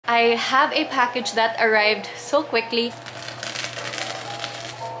I have a package that arrived so quickly.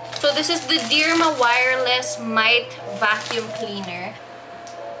 So this is the Dirma Wireless Mite Vacuum Cleaner.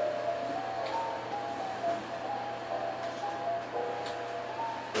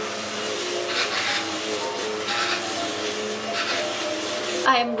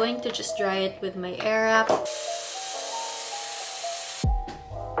 I'm going to just dry it with my Airwrap.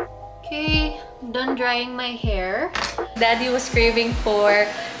 Okay, done drying my hair. Daddy was craving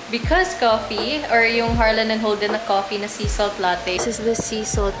for Because coffee, or yung Harlan and Holden na coffee na sea salt latte. This is the sea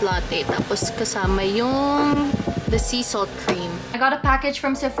salt latte. Tapos kasama yung the sea salt cream. I got a package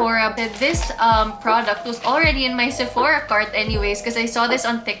from Sephora. This product was already in my Sephora cart anyways because I saw this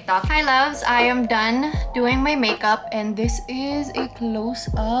on TikTok. Hi loves, I am done doing my makeup and this is a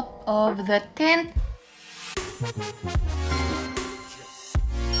close-up of the tint.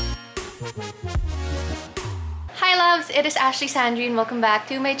 Hi loves, it is Ashley Sandrine. Welcome back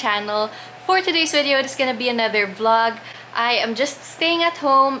to my channel. For today's video, it is gonna be another vlog. I am just staying at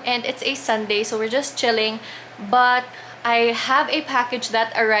home and it's a Sunday, so we're just chilling. But I have a package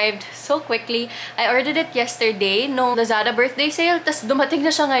that arrived so quickly. I ordered it yesterday, no Lazada birthday sale, tas dumating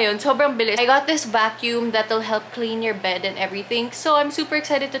na siya ngayon. Sobrang bilis. I got this vacuum that'll help clean your bed and everything. So I'm super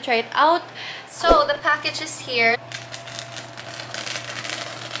excited to try it out. So the package is here.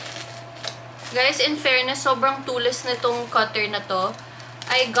 Guys, in fairness, sobrang tulis nitong cutter na to.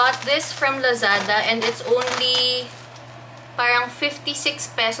 I got this from Lazada and it's only parang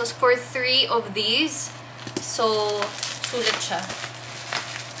 56 pesos for 3 of these. So, sulit siya.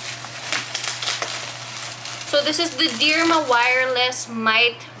 So, this is the Dirma Wireless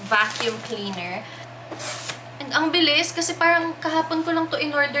Mite Vacuum Cleaner. And ang bilis kasi parang kahapon ko lang to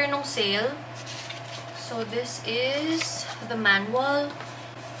in-order nung sale. So, this is the manual.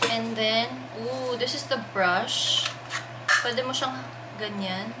 And then, ooh, this is the brush. Pwede mo siyang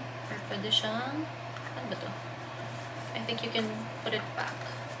ganyan. Or pwede siyang, ano ba to? I think you can put it back.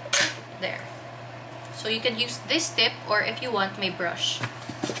 There. So, you could use this tip or if you want, may brush.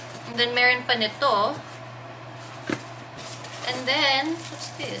 And then, meron pa nito. And then, what's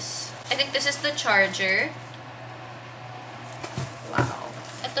this? I think this is the charger. Wow.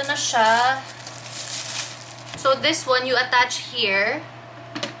 Ito na siya. So, this one, you attach here.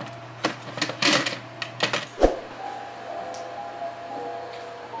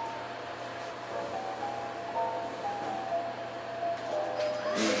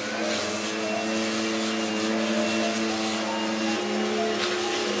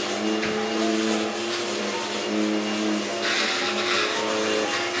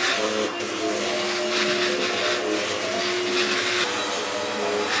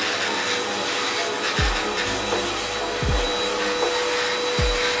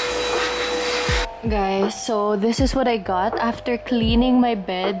 Guys, so this is what I got after cleaning my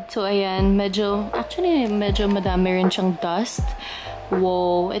bed. So ayan, actually medyo madami rin siyang dust.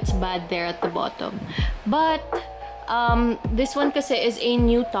 Whoa, it's bad there at the bottom. But this one kasi is a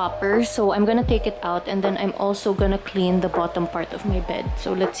new topper, so I'm gonna take it out and then I'm also gonna clean the bottom part of my bed.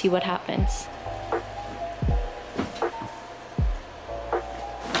 So let's see what happens.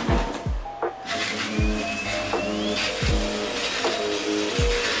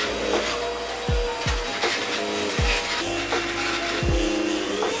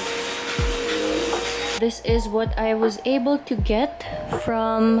 This is what I was able to get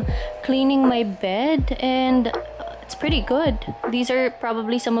from cleaning my bed and it's pretty good. These are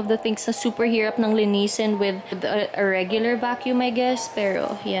probably some of the things na super hirap ng linisin with a regular vacuum, I guess.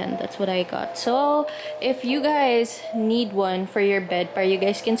 Pero yan, that's what I got. So if you guys need one for your bed, para you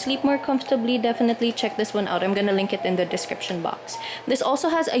guys can sleep more comfortably, definitely check this one out. I'm gonna link it in the description box. This also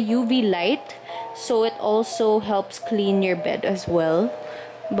has a UV light, so it also helps clean your bed as well.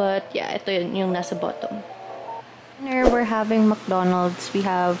 But yeah, ito yung nasa bottom. Here we're having McDonald's. We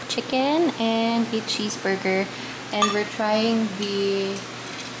have chicken and a cheeseburger. And we're trying the...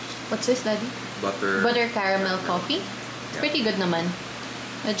 What's this, Daddy? Butter caramel coffee. It's pretty good naman.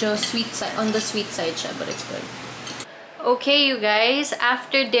 Medyo sweet side, on the sweet side siya, but it's good. Okay, you guys,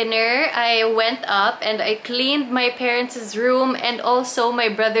 after dinner, I went up and I cleaned my parents' room and also my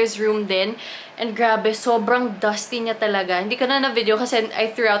brother's room din. And grabe, sobrang dusty niya talaga. Hindi ko na na-video kasi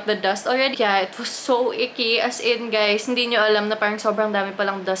I threw out the dust already. Yeah, it was so icky. As in, guys, hindi nyo alam na parang sobrang dami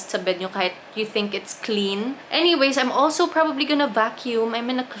palang dust sa bed nyo kahit you think it's clean. Anyways, I'm also probably gonna vacuum.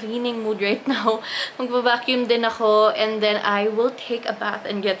 I'm in a cleaning mood right now. Magva-vacuum din ako and then I will take a bath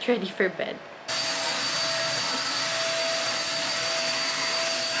and get ready for bed.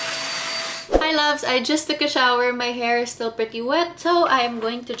 Hi loves, I just took a shower. My hair is still pretty wet, so I am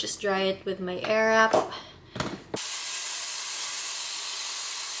going to just dry it with my Airwrap.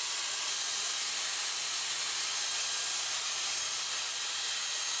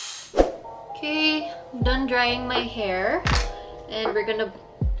 Okay, I'm done drying my hair, and we're gonna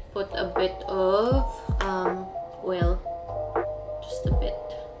put a bit of oil, just a bit.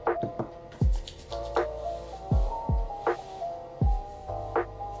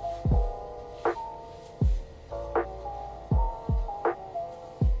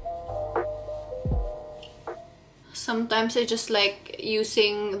 Sometimes I just like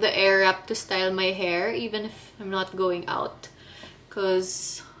using the Airwrap to style my hair even if I'm not going out,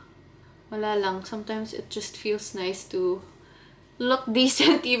 because wala lang, sometimes it just feels nice to look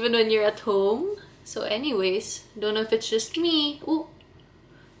decent even when you're at home. So anyways, don't know if it's just me. Ooh,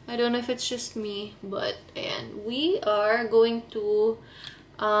 I don't know if it's just me, but and we are going to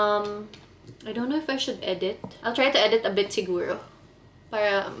I don't know if I should edit. I'll try to edit a bit siguro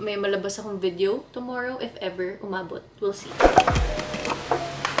para may malabas akong video tomorrow if ever umabot. We'll see.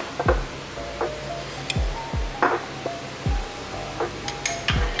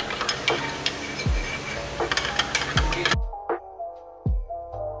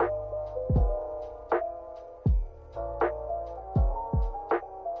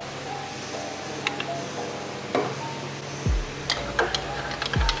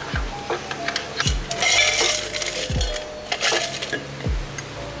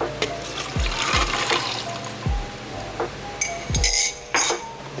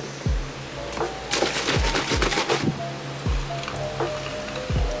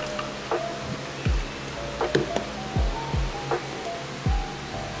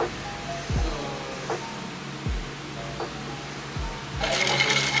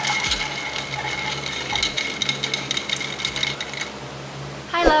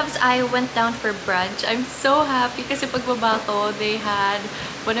 I went down for brunch. I'm so happy kasi pagbaba ko, they had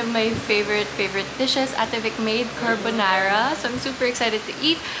one of my favorite dishes Ate Vic made, carbonara. So I'm super excited to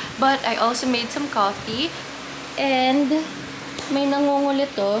eat. But I also made some coffee. And may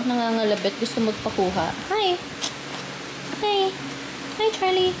nangungulit to, nangangalabit, gusto magpakuha. Hi! Hi! Hi,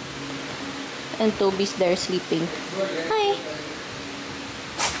 Charlie! And Toby's there sleeping. Hi!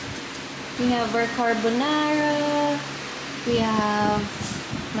 We have our carbonara. We have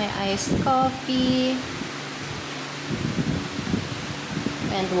my iced coffee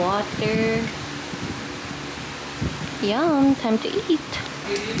and water. Yum! Time to eat.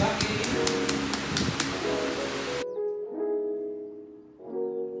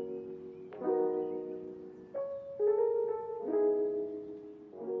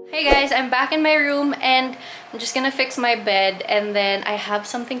 Hey guys, I'm back in my room and I'm just gonna fix my bed, and then I have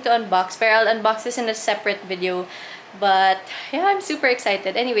something to unbox, but I'll unbox this in a separate video. But yeah, I'm super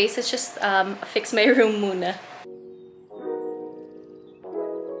excited. Anyways, let's just fix my room muna.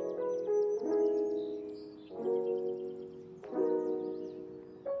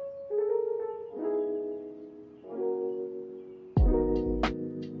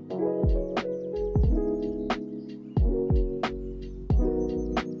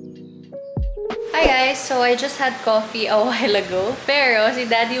 Hi guys, so I just had coffee a while ago, pero si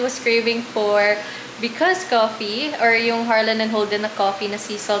Daddy was craving for Because coffee, or yung Harlan and Holden na coffee na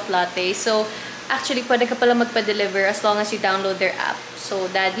sea salt latte. So, actually, pwede ka pala magpa-deliver as long as you download their app. So,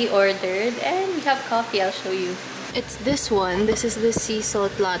 Daddy ordered, and we have coffee. I'll show you. It's this one. This is the sea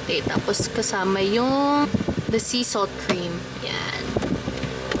salt latte. Tapos, kasama yung the sea salt cream. Yan.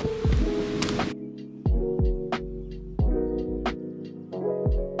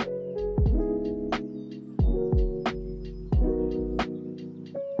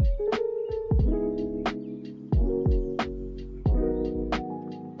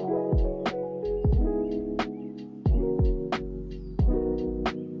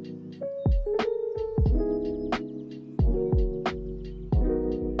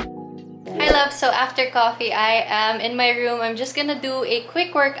 So after coffee, I am in my room. I'm just gonna do a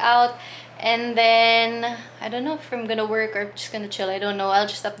quick workout, and then I don't know if I'm gonna work or I'm just gonna chill. I don't know. I'll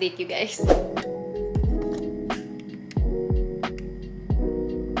just update you guys.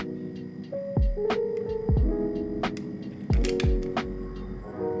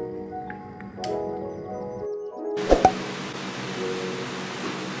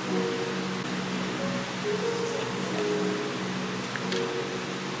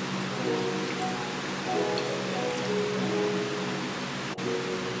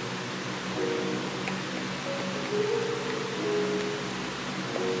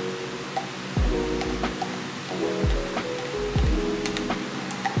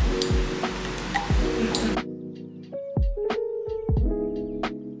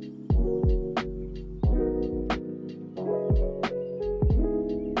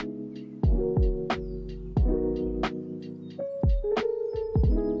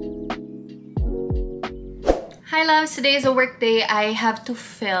 Hi loves! Today is a work day. I have to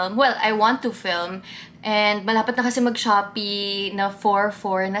film. Well, I want to film. And malapit na kasi mag-Shopee na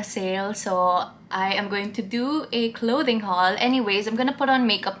 4/4 na sale. So, I am going to do a clothing haul. Anyways, I'm gonna put on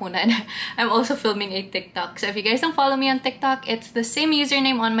makeup muna. And I'm also filming a TikTok. So, if you guys don't follow me on TikTok, it's the same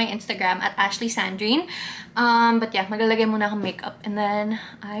username on my Instagram at Sandrine. But yeah, maglalagay muna akong makeup. And then,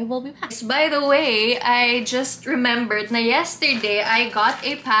 I will be back. By the way, I just remembered na yesterday, I got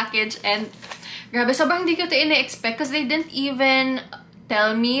a package and grabe, sobrang hindi ko ito ina-expect because they didn't even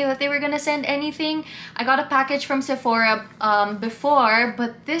tell me that they were gonna send anything. I got a package from Sephora before,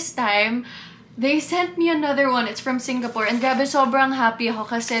 but this time, they sent me another one. It's from Singapore. And grabe, sobrang happy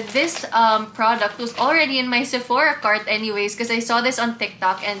ako kasi this product was already in my Sephora cart anyways because I saw this on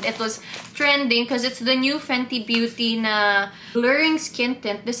TikTok and it was trending because it's the new Fenty Beauty na blurring skin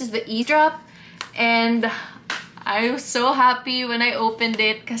tint. This is the E-Drop. And I was so happy when I opened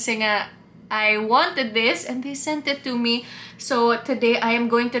it kasi nga, I wanted this and they sent it to me. So today I am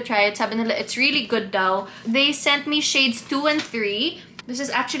going to try it. Sabi nila, it's really good daw. They sent me shades 2 and 3. This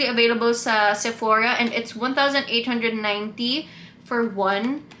is actually available sa Sephora and it's 1,890 for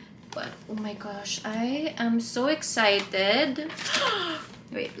one. But oh my gosh, I am so excited.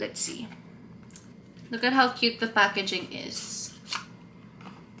 Wait, let's see. Look at how cute the packaging is.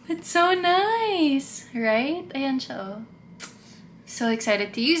 It's so nice, right? Ayan siya, oh. So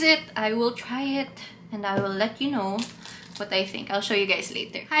excited to use it. I will try it and I will let you know what I think. I'll show you guys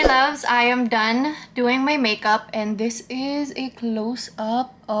later. Hi loves, I am done doing my makeup and this is a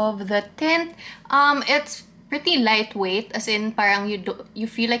close-up of the tint. It's pretty lightweight, as in parang you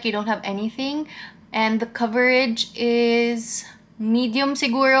feel like you don't have anything, and the coverage is medium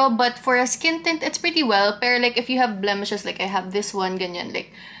siguro, but for a skin tint it's pretty well. Pero like if you have blemishes like I have this one ganyan,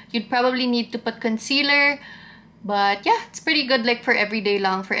 like you'd probably need to put concealer. But yeah, it's pretty good like for everyday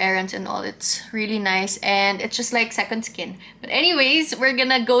lang, for errands and all. It's really nice and it's just like second skin. But anyways, we're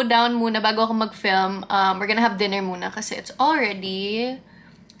gonna go down muna bago ako mag-film. We're gonna have dinner muna kasi it's already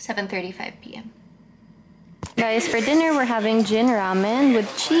 7:35 p.m. Guys, for dinner we're having gin ramen with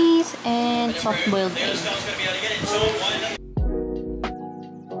cheese and soft-boiled egg.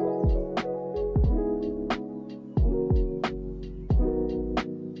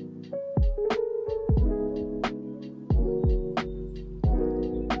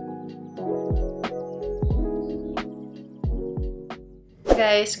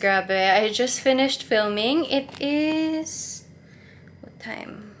 Guys, grabe. I just finished filming. It is... what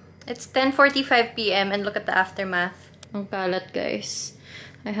time? It's 10:45 p.m. and look at the aftermath. Ang kalat, guys.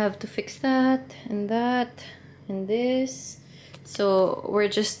 I have to fix that and this. So we're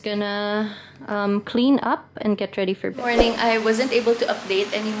just gonna clean up and get ready for bed. Morning. I wasn't able to update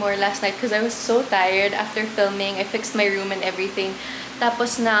anymore last night because I was so tired after filming. I fixed my room and everything.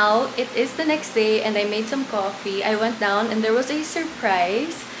 Tapos now, it is the next day and I made some coffee. I went down and there was a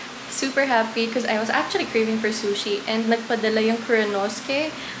surprise. Super happy because I was actually craving for sushi and nagpadala yung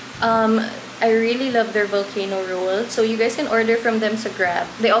Kuranosuke. I really love their volcano roll. So you guys can order from them sa Grab.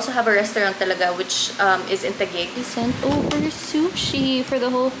 They also have a restaurant talaga which is in Taguig. They sent over sushi for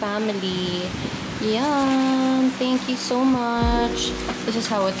the whole family. Yum! Thank you so much. This is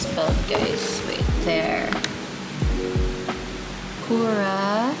how it's spelled, guys. Wait, there.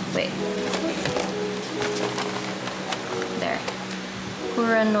 Wait. There.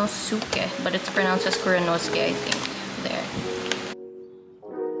 Kuranosuke, but it's pronounced as Kuranosuke, I think. There.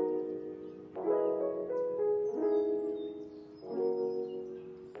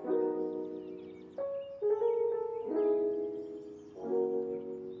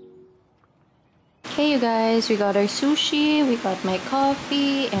 Okay, you guys, we got our sushi, we got my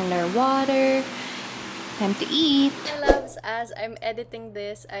coffee and our water. Time to eat. Hi loves, as I'm editing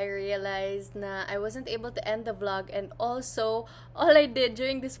this, I realized na I wasn't able to end the vlog, and also all I did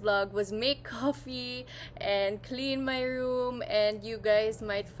during this vlog was make coffee and clean my room, and you guys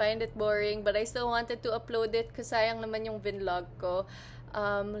might find it boring but I still wanted to upload it kasi sayang naman yung vlog ko.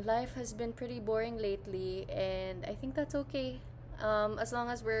 Life has been pretty boring lately and I think that's okay. As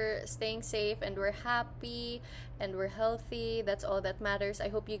long as we're staying safe and we're happy and we're healthy, that's all that matters. I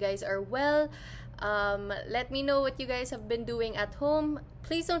hope you guys are well. Let me know what you guys have been doing at home.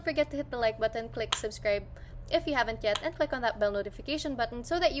 Please don't forget to hit the like button, click subscribe if you haven't yet, and click on that bell notification button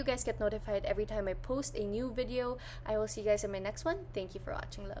so that you guys get notified every time I post a new video. I will see you guys in my next one. Thank you for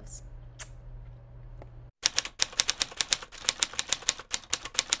watching, loves.